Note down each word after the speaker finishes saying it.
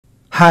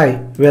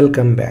Hi,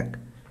 welcome back.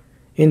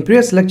 In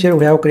previous lecture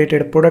we have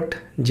created a product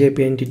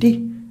JPA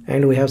entity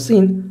and we have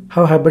seen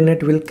how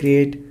Hibernate will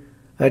create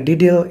a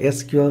detailed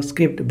SQL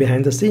script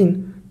behind the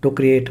scene to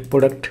create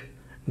product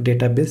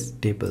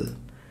database table.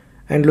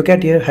 And look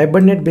at here,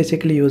 Hibernate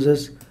basically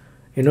uses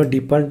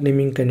default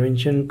naming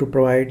convention to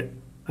provide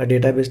a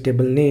database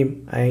table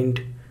name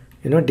and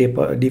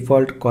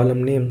default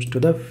column names to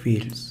the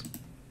fields,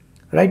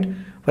 right?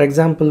 For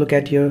example, look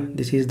at here,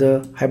 this is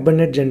the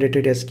Hibernate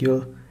generated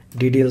SQL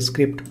DDL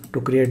script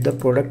to create the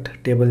product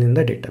table in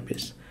the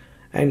database,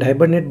 and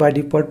Hibernate by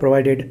default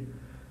provided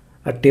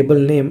a table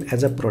name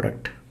as a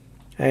product.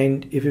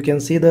 And if you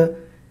can see the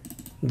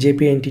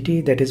JPA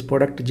entity, that is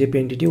product JPA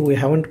entity, we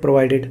haven't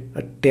provided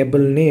a table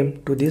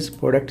name to this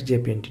product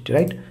JPA entity,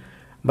 right?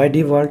 By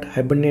default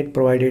Hibernate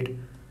provided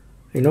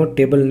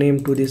table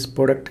name to this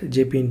product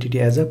JPA entity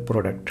as a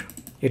product.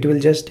 It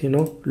will just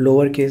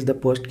lowercase the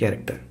post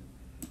character,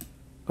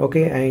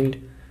 okay?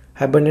 And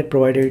Hibernate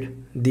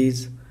provided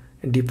these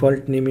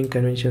default naming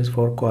conventions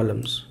for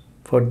columns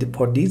for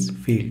these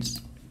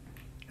fields,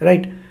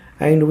 right?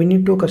 And we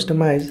need to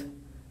customize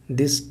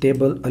this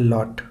table a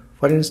lot.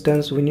 For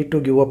instance, we need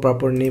to give a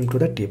proper name to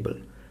the table,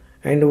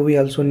 and we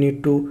also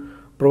need to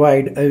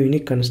provide a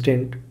unique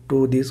constraint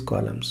to these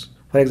columns.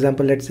 For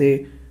example, let's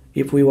say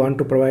if we want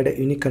to provide a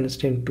unique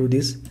constraint to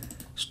this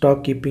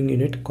stock keeping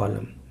unit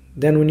column,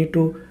 then we need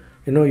to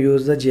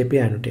use the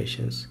JPA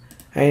annotations.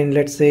 And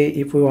let's say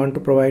if we want to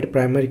provide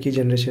primary key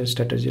generation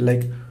strategy,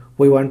 like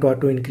we want to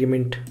auto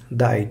increment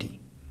the ID,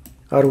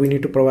 or we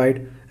need to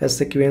provide a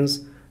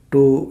sequence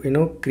to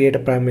create a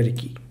primary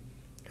key,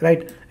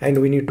 right?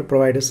 And we need to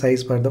provide a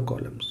size for the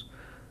columns,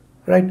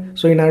 right?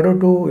 So in order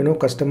to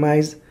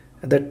customize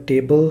the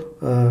table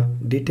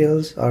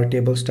details or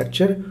table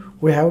structure,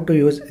 we have to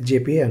use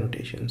JPA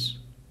annotations.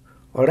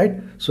 All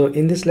right, so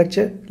in this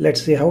lecture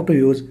let's see how to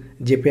use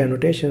JPA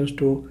annotations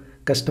to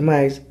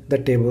customize the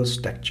table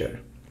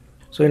structure.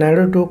 So in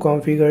order to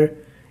configure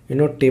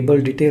table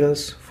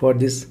details for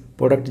this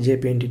product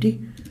JPA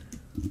entity,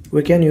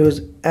 we can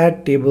use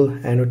add table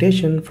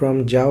annotation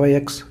from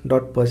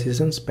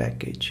javax.persistence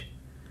package.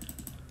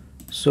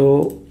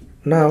 So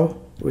now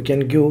we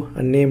can give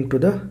a name to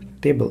the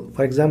table.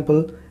 For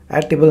example,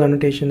 add table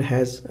annotation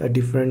has a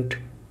different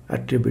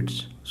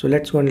attributes. So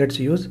let's go and let's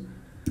use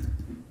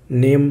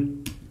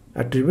name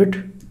attribute,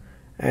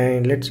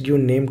 and let's give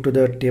name to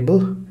the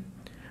table.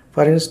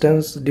 For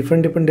instance,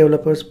 different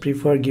developers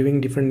prefer giving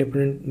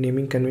different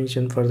naming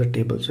convention for the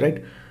tables,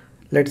 right?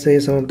 Let's say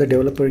some of the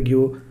developer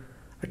give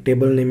a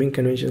table naming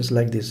conventions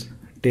like this,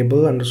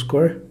 table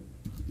underscore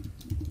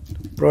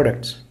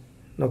products,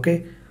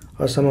 okay?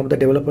 Or some of the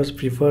developers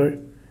prefer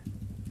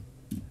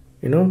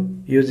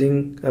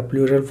using a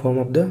plural form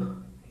of the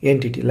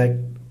entity like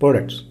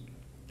products,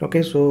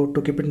 okay? So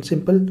to keep it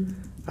simple,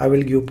 I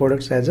will give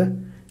products as a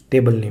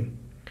table name.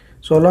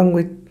 So along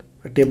with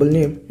a table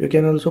name, you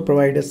can also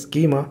provide a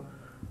schema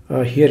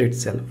here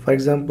itself. For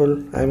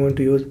example, I'm going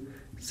to use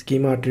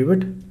schema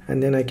attribute,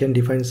 and then I can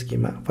define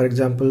schema. For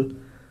example,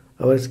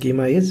 our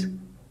schema is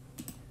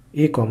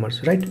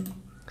e-commerce, right?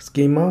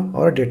 Schema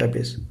or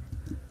database.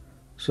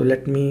 So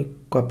let me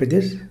copy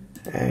this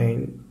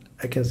and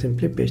I can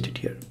simply paste it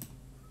here.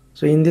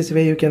 So in this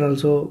way you can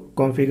also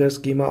configure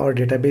schema or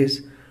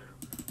database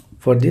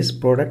for this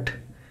product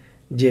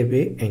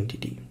JPA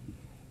entity.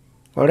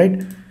 All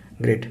right,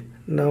 great.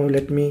 Now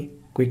let me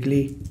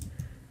quickly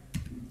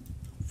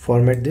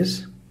format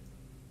this.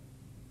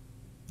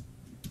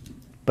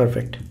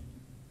 Perfect.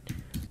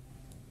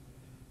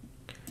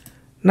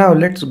 Now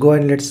let's go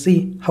and let's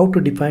see how to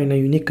define a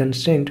unique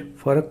constraint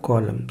for a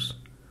columns.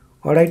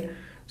 All right,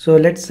 so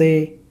let's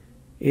say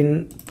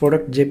in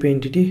product JPA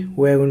entity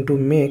we are going to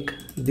make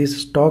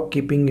this stock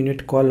keeping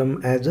unit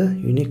column as a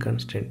unique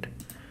constraint.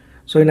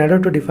 So in order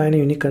to define a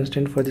unique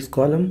constraint for this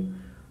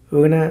column,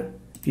 we're gonna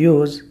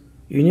use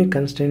unique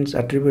constraints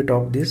attribute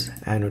of this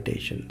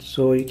annotation.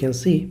 So you can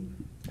see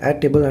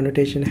add table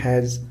annotation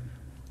has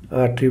an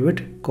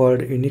attribute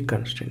called unique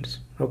constraints,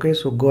 okay?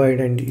 So go ahead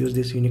and use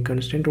this unique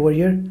constraint over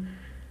here,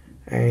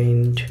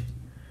 and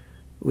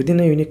within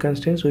a unique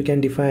constraints we can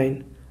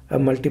define a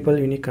multiple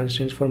unique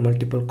constraints for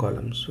multiple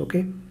columns,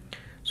 okay?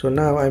 So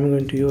now I'm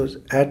going to use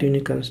add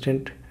unique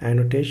constraint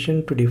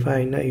annotation to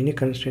define a unique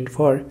constraint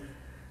for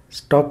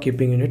stock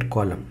keeping unit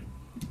column,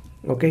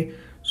 okay?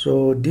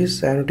 So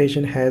this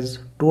annotation has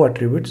two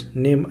attributes,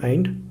 name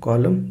and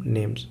column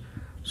names.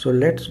 So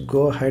let's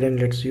go ahead and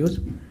let's use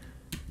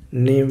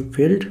name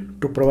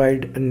field to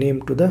provide a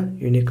name to the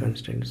unique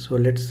constraint. So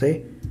let's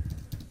say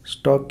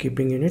stock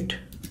keeping unit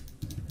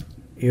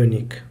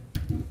unique,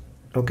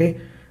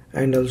 okay?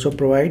 And also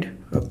provide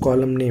a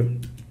column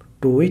name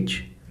to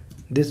which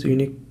this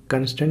unique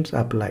constraints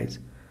applies.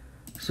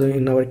 So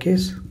in our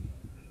case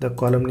the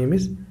column name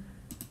is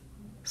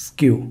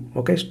SKU,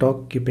 okay?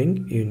 Stock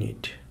keeping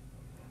unit.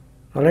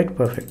 All right,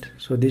 perfect.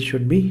 So this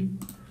should be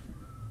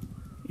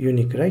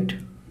unique, right?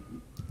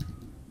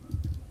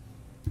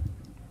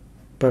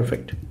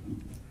 Perfect.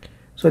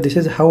 So this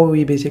is how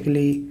we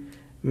basically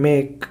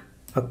make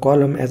a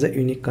column as a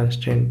unique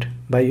constraint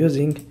by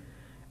using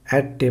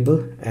add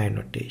table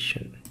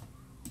annotation.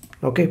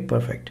 Okay,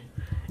 perfect.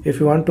 If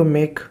you want to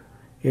make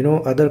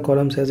other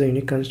columns as a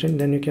unique constraint,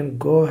 then you can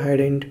go ahead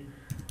and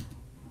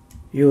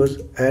use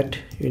add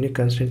unique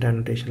constraint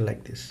annotation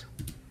like this.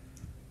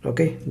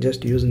 Okay,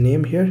 just use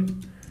name here,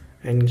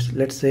 and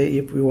let's say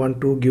if we want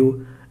to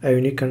give a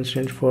unique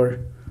constraint for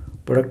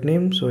product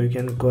name, so you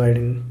can go ahead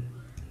and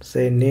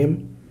say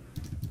name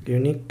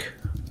unique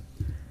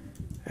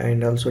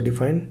and also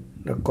define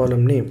the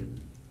column name.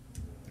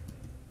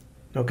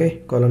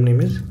 Okay, column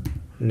name is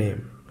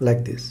name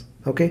like this.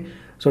 Okay,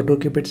 so to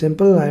keep it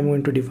simple, I am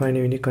going to define a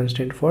unique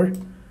constraint for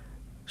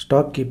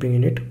stock keeping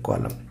unit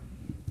column.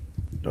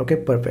 Okay,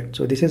 perfect.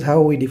 So this is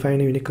how we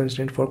define a unique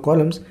constraint for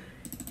columns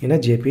in a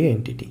JPA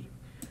entity.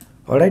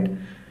 Alright,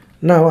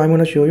 now I'm going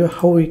to show you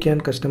how we can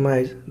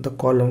customize the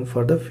column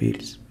for the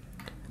fields.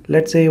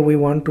 Let's say we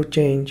want to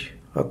change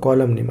a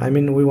column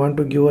name. We want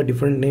to give a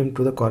different name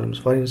to the columns.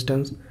 For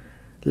instance,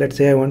 let's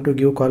say I want to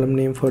give column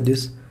name for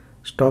this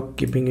stock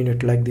keeping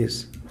unit like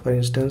this. For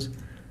instance,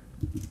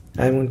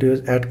 I'm going to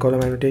use add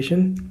column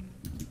annotation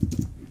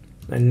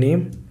and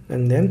name,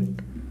 and then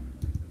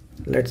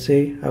let's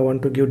say I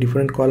want to give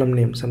different column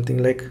name,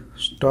 something like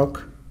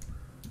stock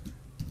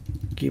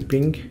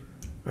keeping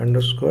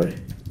underscore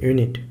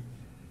unit.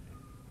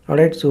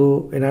 Alright,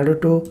 so in order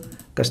to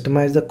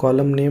customize the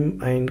column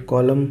name and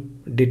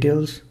column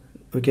details,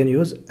 we can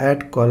use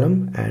add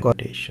column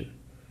annotation.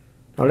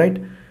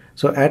 Alright,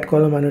 so add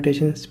column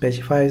annotation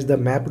specifies the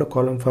mapped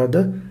column for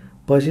the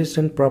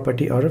persistent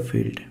property or a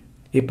field.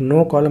 If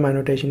no column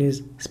annotation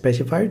is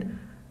specified,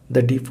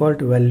 the default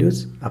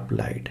values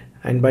applied,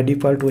 and by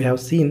default we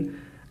have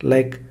seen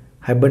like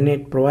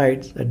Hibernate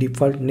provides a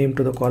default name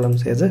to the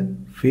columns as a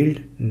field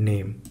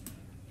name.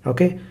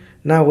 Okay,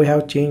 now we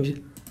have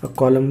changed a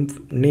column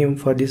name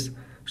for this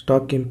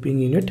stock keeping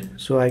unit,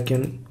 so I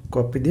can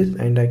copy this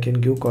and I can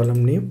give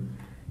column name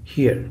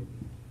here.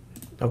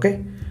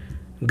 Okay,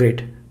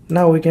 great.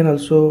 Now we can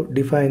also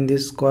define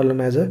this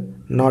column as a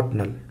not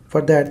null.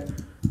 For that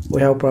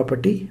we have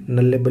property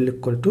null label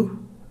equal to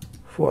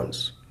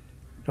false.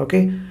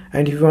 Okay,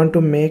 and if you want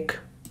to make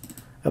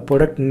a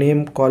product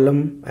name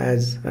column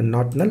as a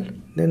not null,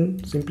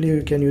 then simply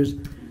you can use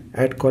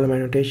add column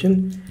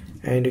annotation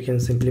and you can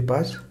simply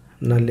pass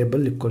null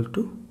label equal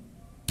to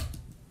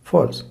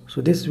false.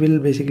 So this will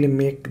basically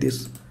make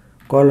this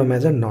column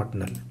as a not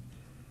null.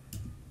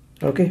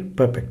 Okay,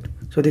 perfect.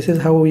 So this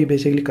is how we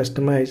basically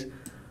customize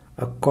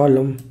a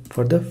column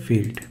for the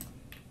field.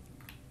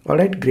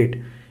 Alright,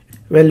 great.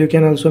 Well, you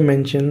can also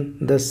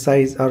mention the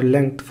size or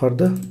length for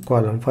the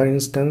column. For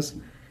instance,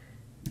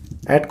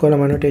 add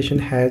column annotation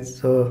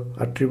has a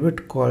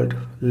attribute called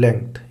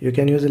length. You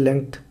can use a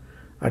length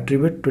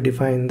attribute to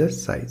define the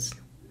size.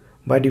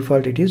 By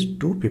default it is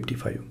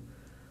 255.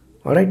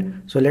 Alright,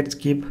 so let's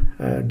keep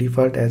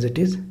default as it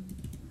is.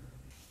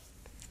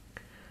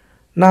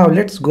 Now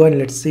let's go and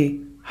let's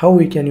see how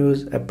we can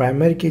use a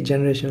primary key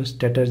generation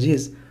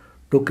strategies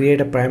to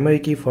create a primary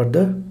key for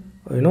the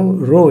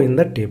row in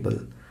the table.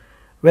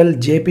 Well,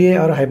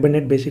 JPA or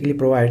Hibernate basically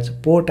provides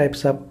 4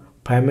 types of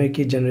primary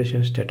key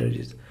generation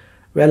strategies.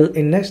 Well,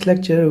 in next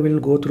lecture we will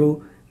go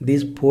through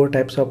these 4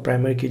 types of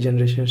primary key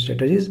generation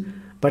strategies,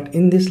 but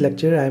in this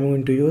lecture I am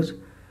going to use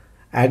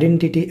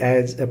identity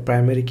as a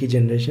primary key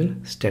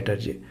generation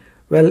strategy.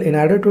 Well, in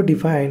order to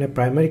define a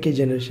primary key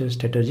generation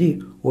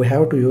strategy, we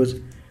have to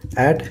use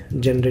add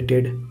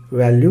generated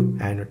value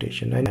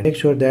annotation, and make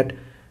sure that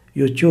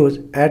you choose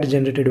add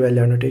generated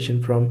value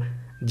annotation from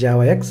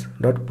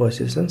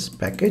javax.persistence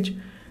package,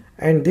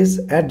 and this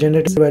add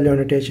generated value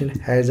annotation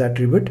has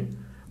attribute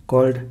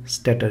called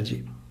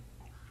strategy.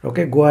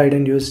 Okay, go ahead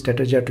and use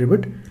strategy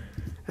attribute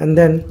and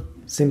then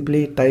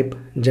simply type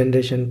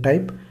generation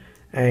type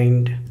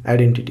and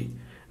identity.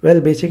 Well,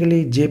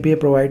 basically JPA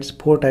provides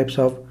 4 types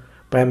of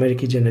primary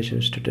key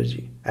generation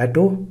strategy: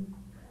 auto,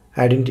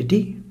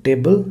 identity,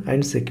 table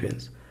and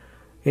sequence.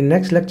 In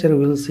next lecture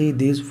we will see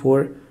these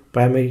 4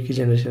 primary key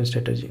generation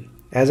strategy.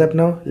 As of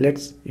now,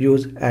 let's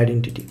use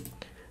identity.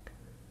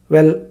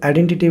 Well,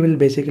 identity will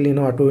basically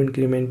auto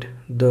increment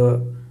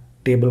the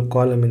table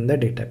column in the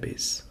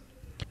database.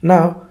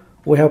 Now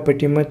we have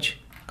pretty much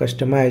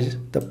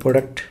customized the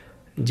product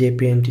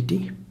JPA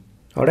entity.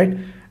 Alright,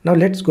 now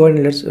let's go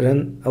and let's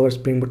run our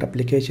Spring Boot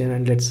application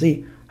and let's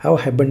see how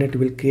Hibernate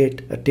will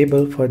create a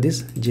table for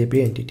this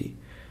JPA entity.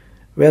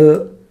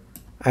 Well,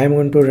 I am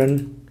going to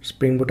run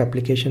Spring Boot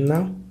application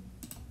now.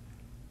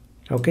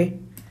 Okay,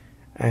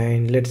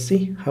 and let's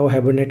see how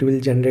Hibernate will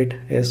generate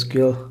a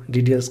SQL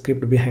DDL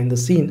script behind the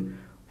scene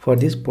for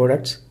this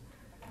products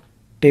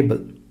table.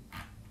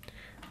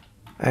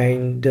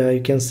 And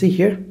you can see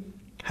here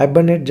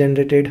Hibernate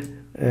generated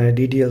a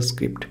DDL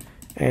script,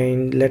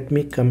 and let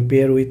me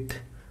compare with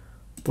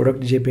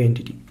product JPA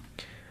entity.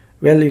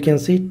 Well, you can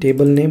see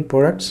table name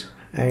products,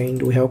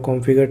 and we have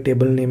configured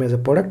table name as a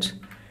product.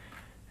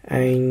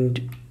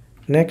 And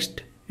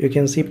next you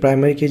can see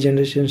primary key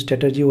generation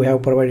strategy, we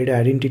have provided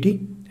identity,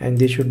 and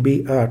this should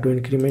be auto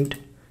increment.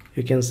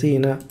 You can see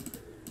in a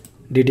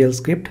DDL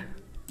script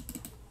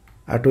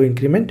auto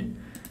increment,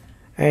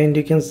 and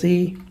you can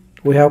see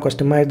we have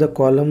customized the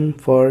column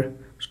for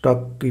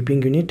stock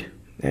keeping unit,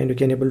 and you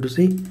can able to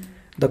see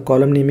the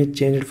column name is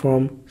changed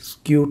from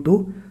SKU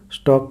to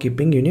stock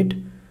keeping unit,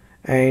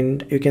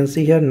 and you can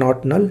see here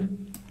not null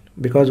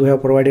because we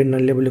have provided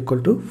null label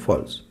equal to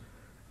false,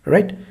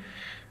 right?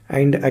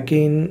 And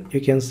again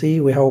you can see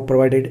we have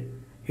provided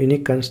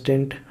unique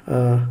constraint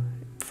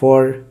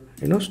for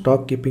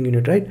stock keeping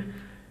unit, right?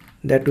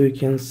 That we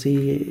can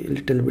see a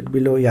little bit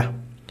below. Yeah,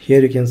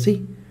 here you can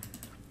see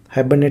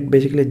Hibernate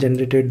basically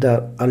generated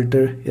the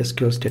alter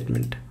SQL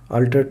statement,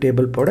 alter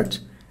table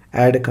products,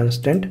 add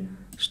constraint,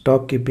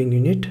 stock keeping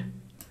unit.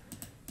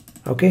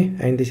 Okay,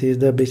 and this is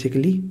the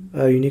basically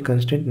a unique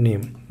constraint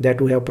name that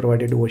we have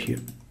provided over here.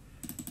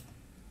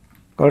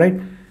 All right,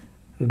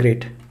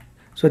 great.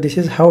 So this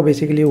is how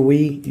basically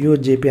we use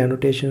JPA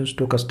annotations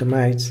to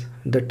customize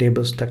the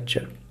table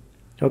structure.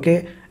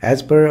 Okay,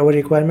 as per our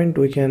requirement,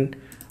 we can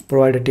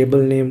provide a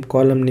table name,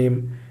 column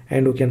name,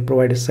 and we can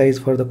provide a size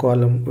for the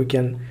column. We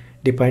can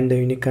define the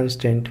unique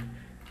constraint.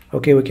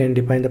 Okay, we can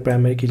define the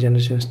primary key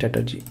generation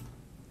strategy.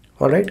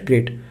 All right,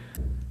 great.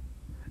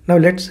 Now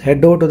let's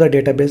head over to the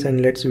database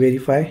and let's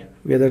verify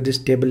whether this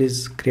table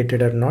is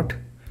created or not.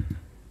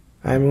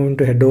 I'm going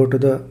to head over to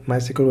the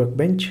MySQL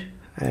workbench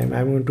and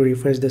I'm going to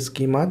refresh the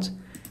schemas,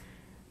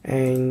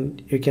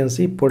 and you can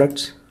see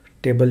products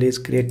table is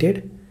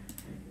created.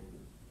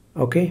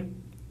 Okay,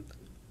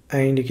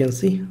 and you can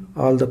see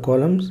all the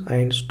columns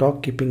and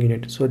stock keeping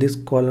unit. So this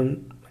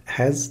column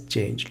has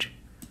changed,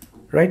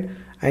 right?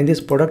 And this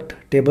product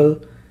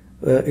table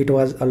it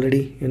was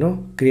already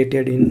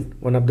created in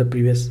one of the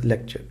previous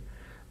lecture.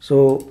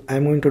 So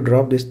I'm going to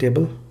drop this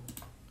table.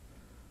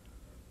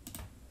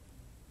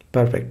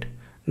 Perfect.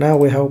 Now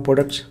we have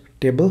products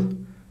table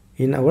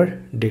in our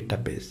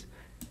database.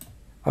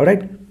 All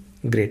right,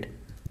 great.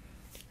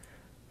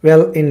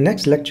 Well, in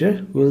next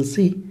lecture we will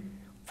see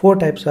 4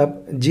 types of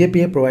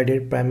JPA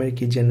provided primary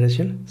key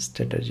generation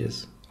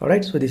strategies. All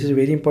right, so this is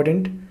very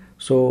important.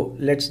 So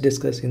let's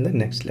discuss in the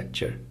next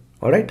lecture.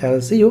 All right, I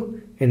will see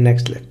you in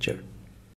next lecture.